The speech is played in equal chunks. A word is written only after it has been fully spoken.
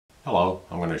Hello,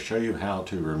 I'm going to show you how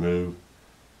to remove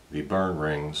the burn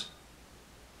rings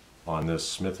on this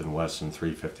Smith & Wesson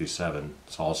 357.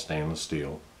 It's all stainless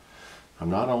steel.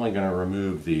 I'm not only going to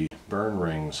remove the burn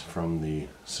rings from the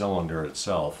cylinder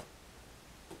itself,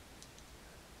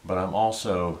 but I'm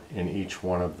also, in each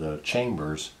one of the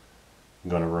chambers,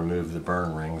 going to remove the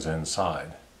burn rings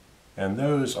inside. And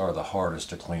those are the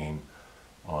hardest to clean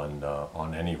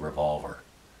on any revolver.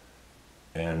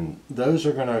 And those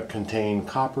are going to contain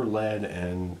copper, lead,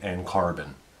 and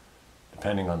carbon,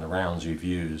 depending on the rounds you've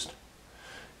used.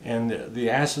 And the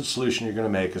acid solution you're going to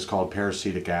make is called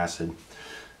peracetic acid.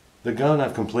 The gun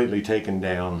I've completely taken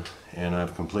down and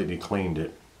I've completely cleaned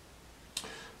it.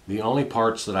 The only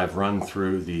parts that I've run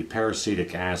through the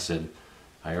peracetic acid,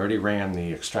 I already ran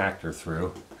the extractor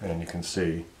through, and you can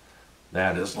see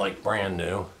that is like brand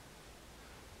new.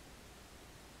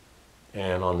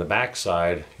 And on the back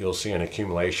side, you'll see an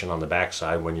accumulation on the back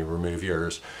side when you remove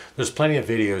yours. There's plenty of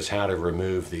videos how to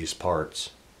remove these parts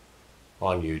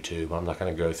on YouTube. I'm not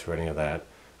going to go through any of that.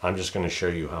 I'm just going to show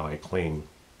you how I clean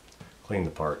the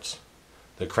parts.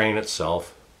 The crane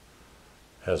itself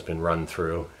has been run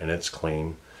through and it's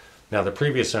clean. Now the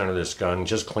previous owner of this gun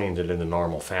just cleaned it in the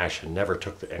normal fashion, never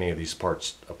took any of these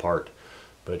parts apart.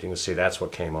 But you can see that's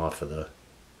what came off of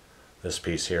this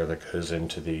piece here that goes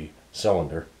into the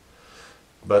cylinder.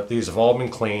 But these have all been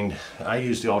cleaned. I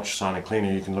use the ultrasonic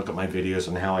cleaner. You can look at my videos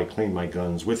on how I clean my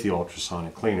guns with the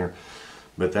ultrasonic cleaner.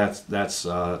 But that's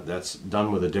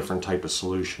done with a different type of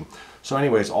solution. So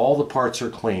anyways, all the parts are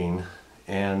clean,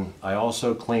 and I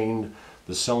also cleaned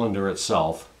the cylinder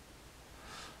itself.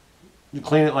 You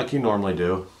clean it like you normally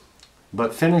do,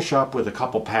 but finish up with a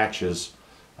couple patches.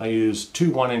 I used two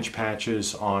 1-inch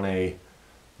patches on a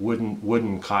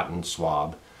wooden cotton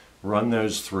swab. Run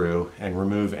those through and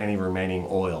remove any remaining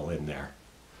oil in there.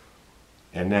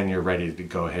 And then you're ready to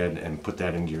go ahead and put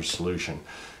that into your solution.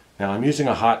 Now I'm using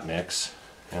a hot mix,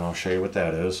 and I'll show you what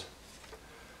that is.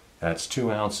 That's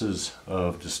 2 ounces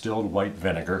of distilled white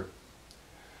vinegar,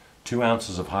 2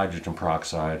 ounces of hydrogen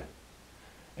peroxide,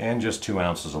 and just 2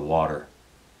 ounces of water.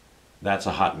 That's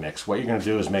a hot mix. What you're going to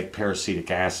do is make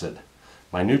peracetic acid.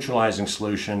 My neutralizing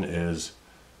solution is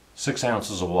 6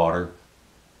 ounces of water,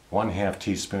 1/2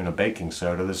 teaspoon of baking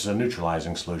soda, this is a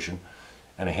neutralizing solution,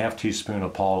 and a 1/2 teaspoon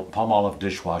of Palmolive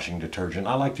dishwashing detergent.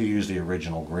 I like to use the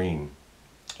original green.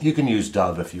 You can use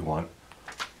Dove if you want.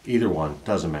 Either one,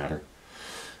 doesn't matter.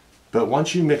 But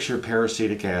once you mix your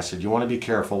peracetic acid, you want to be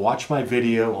careful. Watch my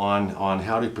video on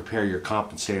how to prepare your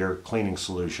compensator cleaning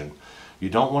solution. You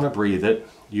don't want to breathe it.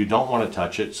 You don't want to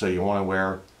touch it, so you want to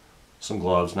wear some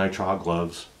gloves, nitrile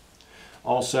gloves.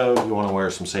 Also, you want to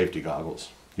wear some safety goggles.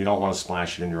 You don't want to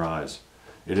splash it in your eyes.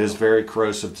 It is very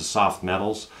corrosive to soft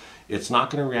metals. It's not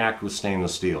going to react with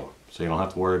stainless steel, so you don't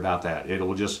have to worry about that. It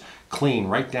will just clean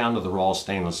right down to the raw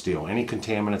stainless steel. Any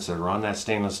contaminants that are on that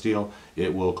stainless steel,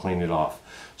 it will clean it off.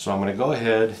 So I'm going to go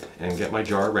ahead and get my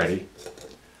jar ready.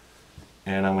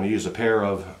 And I'm going to use a pair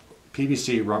of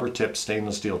PVC rubber tip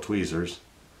stainless steel tweezers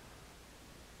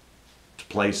to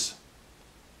place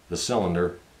the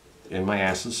cylinder in my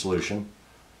acid solution.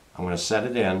 I'm going to set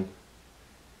it in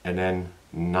and then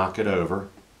knock it over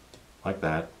like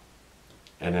that,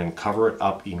 and then cover it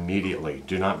up immediately.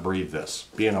 Do not breathe this.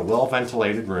 Be in a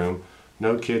well-ventilated room,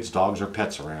 no kids, dogs, or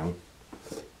pets around.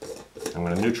 I'm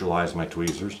going to neutralize my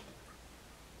tweezers.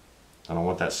 I don't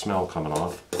want that smell coming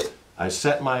off. I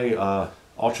set my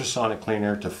ultrasonic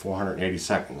cleaner to 480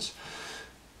 seconds.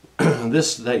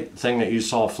 This thing that you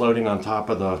saw floating on top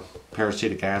of the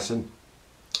peracetic acid,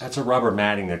 that's a rubber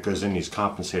matting that goes in these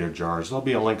compensator jars. There'll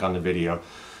be a link on the video.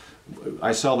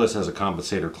 I sell this as a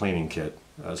compensator cleaning kit,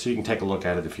 so you can take a look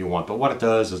at it if you want. But what it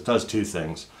does is it does two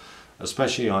things,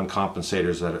 especially on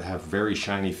compensators that have very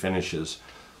shiny finishes.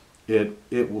 It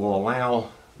will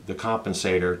allow the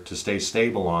compensator to stay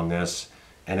stable on this,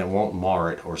 and it won't mar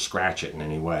it or scratch it in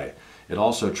any way. It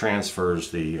also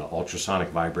transfers the ultrasonic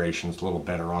vibrations a little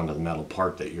better onto the metal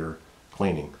part that you're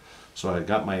cleaning. So I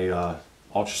got my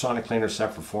ultrasonic cleaner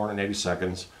set for 480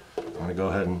 seconds. I'm going to go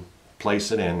ahead and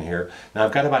place it in here. Now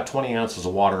I've got about 20 ounces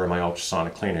of water in my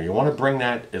ultrasonic cleaner. You want to bring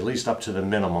that at least up to the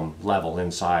minimum level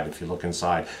inside. If you look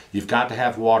inside, you've got to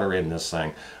have water in this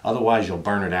thing, otherwise you'll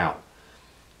burn it out.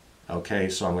 Okay,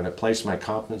 so I'm going to place my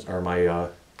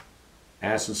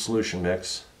acid solution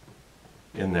mix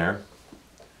in there,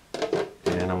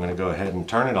 and I'm going to go ahead and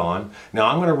turn it on. Now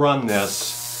I'm going to run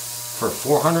this for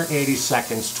 480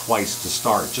 seconds twice to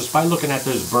start. Just by looking at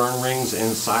those burn rings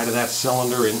inside of that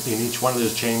cylinder in each one of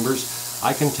those chambers,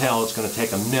 I can tell it's going to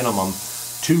take a minimum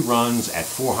 2 runs at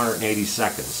 480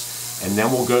 seconds. And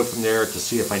then we'll go from there to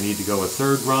see if I need to go a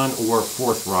 3rd run or a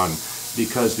 4th run.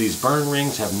 because these burn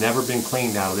rings have never been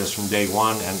cleaned out of this from day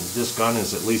one, and this gun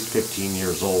is at least 15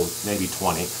 years old, maybe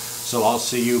 20. So I'll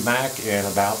see you back in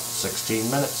about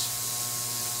 16 minutes.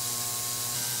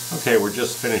 Okay, we're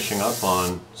just finishing up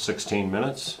on 16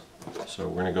 minutes, so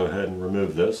we're going to go ahead and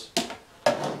remove this.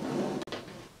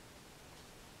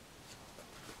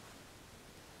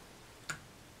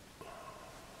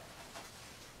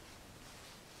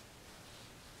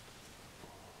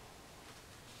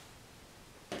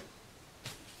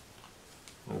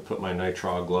 I'm going to put my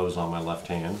nitrile gloves on my left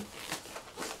hand.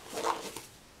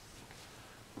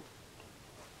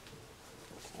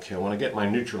 Okay, I want to get my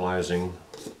neutralizing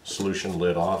solution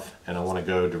lid off, and I want to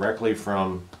go directly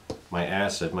from my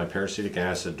acid, my peracetic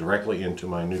acid, directly into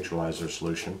my neutralizer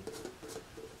solution.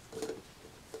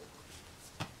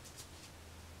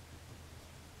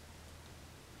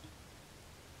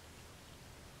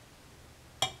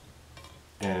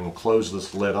 And close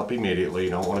this lid up immediately.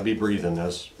 You don't want to be breathing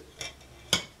this.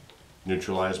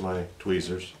 Neutralize my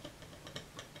tweezers.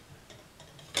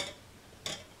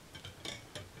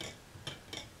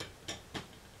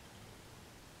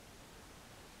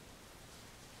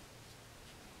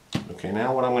 Okay,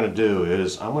 now what I'm going to do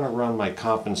is I'm going to run my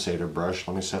compensator brush.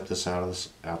 Let me set this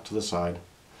out to the side.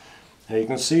 Now you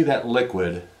can see that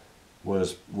liquid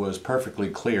was perfectly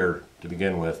clear to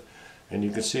begin with, and you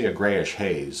can see a grayish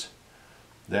haze.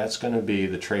 That's going to be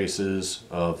the traces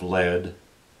of lead,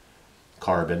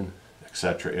 carbon,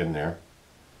 etc. in there.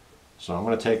 So I'm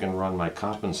going to take and run my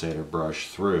compensator brush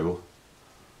through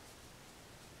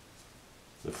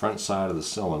the front side of the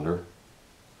cylinder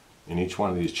in each one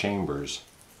of these chambers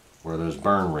where those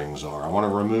burn rings are. I want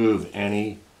to remove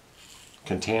any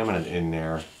contaminant in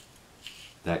there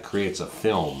that creates a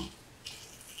film.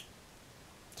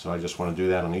 So I just want to do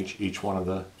that on each one of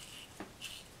the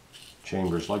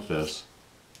chambers like this.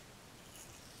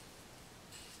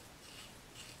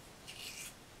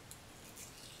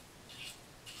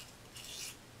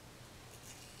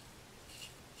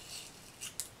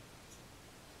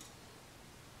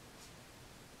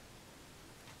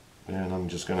 And I'm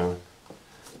just going to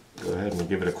go ahead and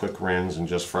give it a quick rinse in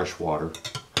just fresh water.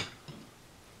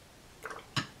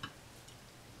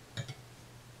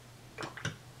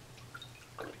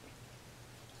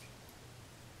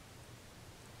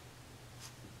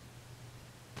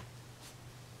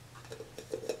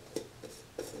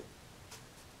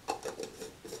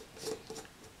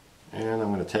 And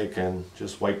I'm going to take and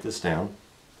just wipe this down.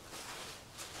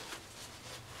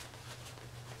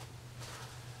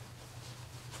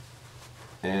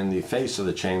 And the face of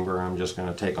the chamber, I'm just going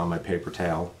to take on my paper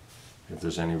towel, if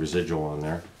there's any residual on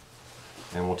there,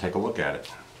 and we'll take a look at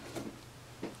it.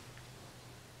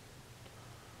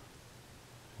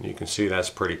 You can see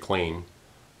that's pretty clean.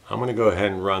 I'm going to go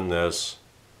ahead and run this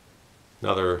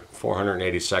another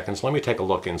 480 seconds. Let me take a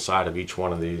look inside of each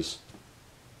one of these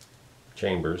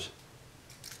chambers,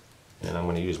 and I'm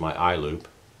going to use my eye loop.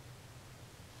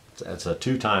 It's a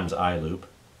 2x eye loop.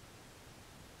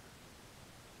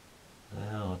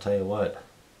 Well, I'll tell you what,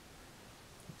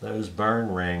 those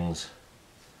burn rings,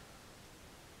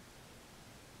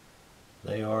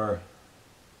 they're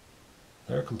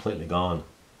completely gone.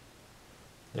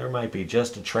 There might be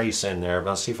just a trace in there, but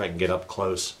I'll see if I can get up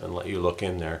close and let you look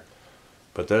in there.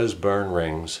 But those burn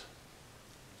rings,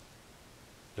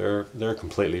 they're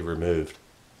completely removed.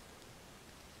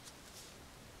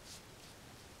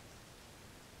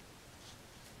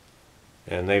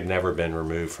 And they've never been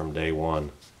removed from day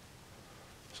one.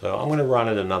 So I'm going to run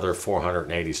it another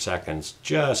 480 seconds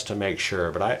just to make sure,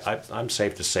 but I'm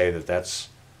safe to say that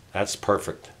that's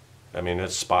perfect. I mean,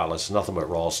 it's spotless, nothing but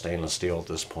raw stainless steel at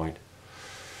this point.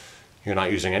 You're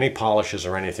not using any polishes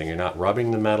or anything. You're not rubbing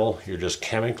the metal. You're just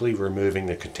chemically removing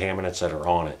the contaminants that are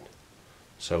on it.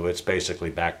 So it's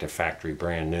basically back to factory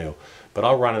brand new. But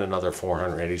I'll run it another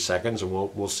 480 seconds and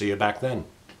we'll see you back then.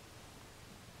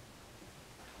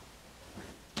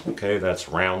 Okay, that's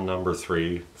round number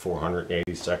 3,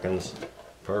 480 seconds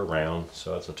per round,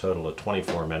 so that's a total of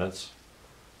 24 minutes.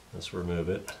 Let's remove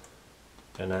it.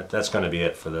 And that's going to be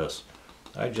it for this.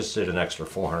 I just did an extra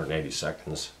 480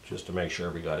 seconds just to make sure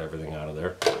we got everything out of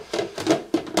there.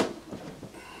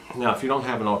 Now, if you don't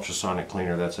have an ultrasonic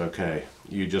cleaner, that's okay.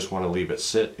 You just want to leave it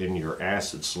sit in your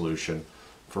acid solution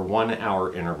for 1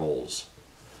 hour intervals.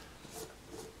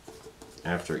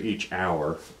 After each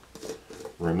hour,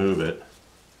 remove it.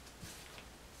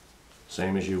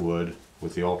 Same as you would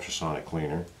with the ultrasonic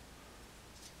cleaner,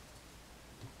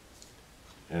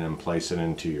 and then place it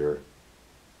into your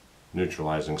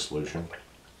neutralizing solution.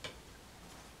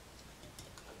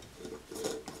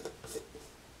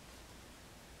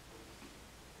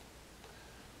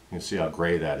 You can see how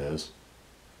gray that is.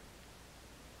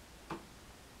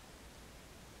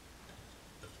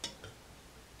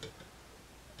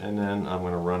 And then I'm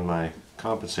going to run my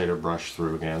compensator brush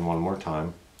through again one more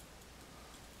time.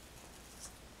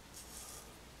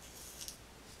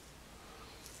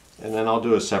 And then I'll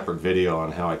do a separate video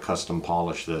on how I custom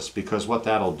polish this, because what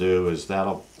that'll do is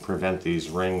that'll prevent these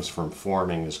rings from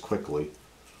forming as quickly.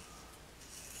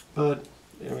 But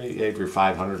you have your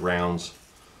 500 rounds.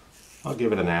 I'll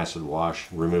give it an acid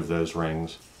wash, remove those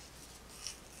rings.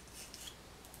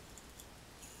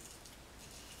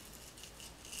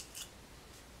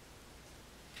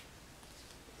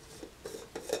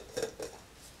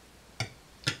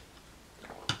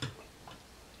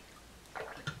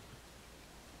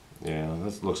 Yeah,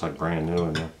 this looks like brand new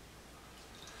in there.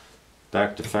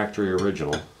 Back to factory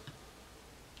original.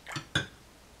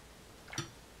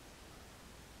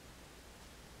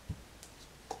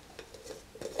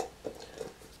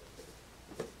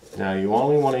 Now you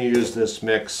only want to use this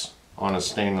mix on a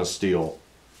stainless steel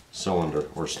cylinder,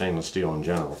 or stainless steel in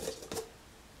general,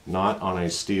 not on a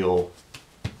steel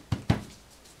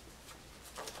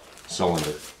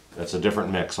cylinder. That's a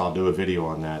different mix. I'll do a video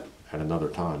on that at another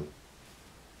time.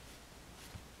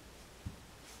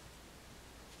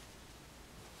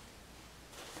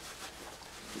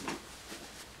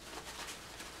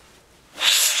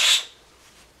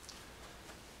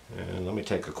 And let me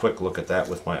take a quick look at that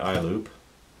with my eye loupe.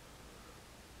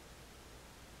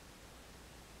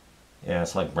 Yeah,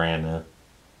 it's like brand new.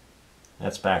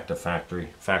 That's back to factory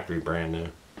brand new.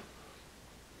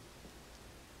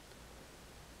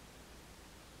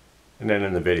 And then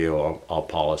in the video, I'll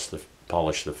polish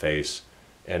the face,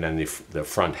 and then the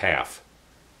front half.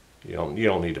 You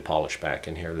don't need to polish back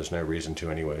in here. There's no reason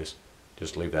to, anyways.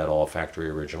 Just leave that all factory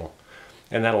original,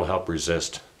 and that'll help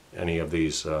resist any of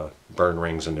these burn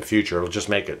rings in the future. It'll just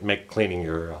make cleaning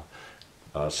your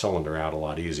cylinder out a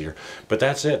lot easier. But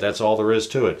that's it. That's all there is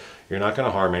to it. You're not going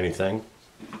to harm anything.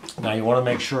 Now you want to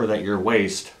make sure that your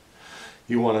waste,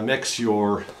 you want to mix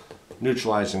your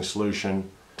neutralizing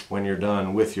solution when you're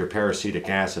done with your peracetic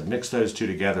acid. Mix those two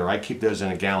together. I keep those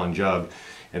in a gallon jug,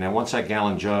 and then once that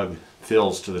gallon jug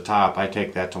fills to the top, I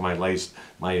take that to my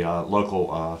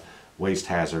local waste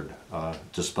hazard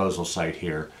disposal site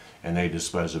here, and they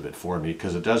dispose of it for me,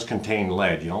 because it does contain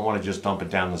lead. You don't want to just dump it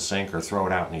down the sink or throw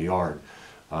it out in the yard.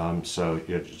 So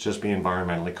you just be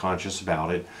environmentally conscious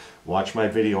about it. Watch my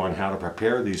video on how to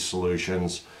prepare these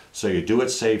solutions so you do it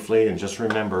safely, and just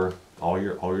remember all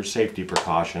your safety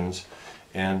precautions.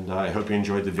 And I hope you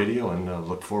enjoyed the video, and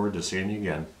look forward to seeing you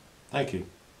again. Thank you.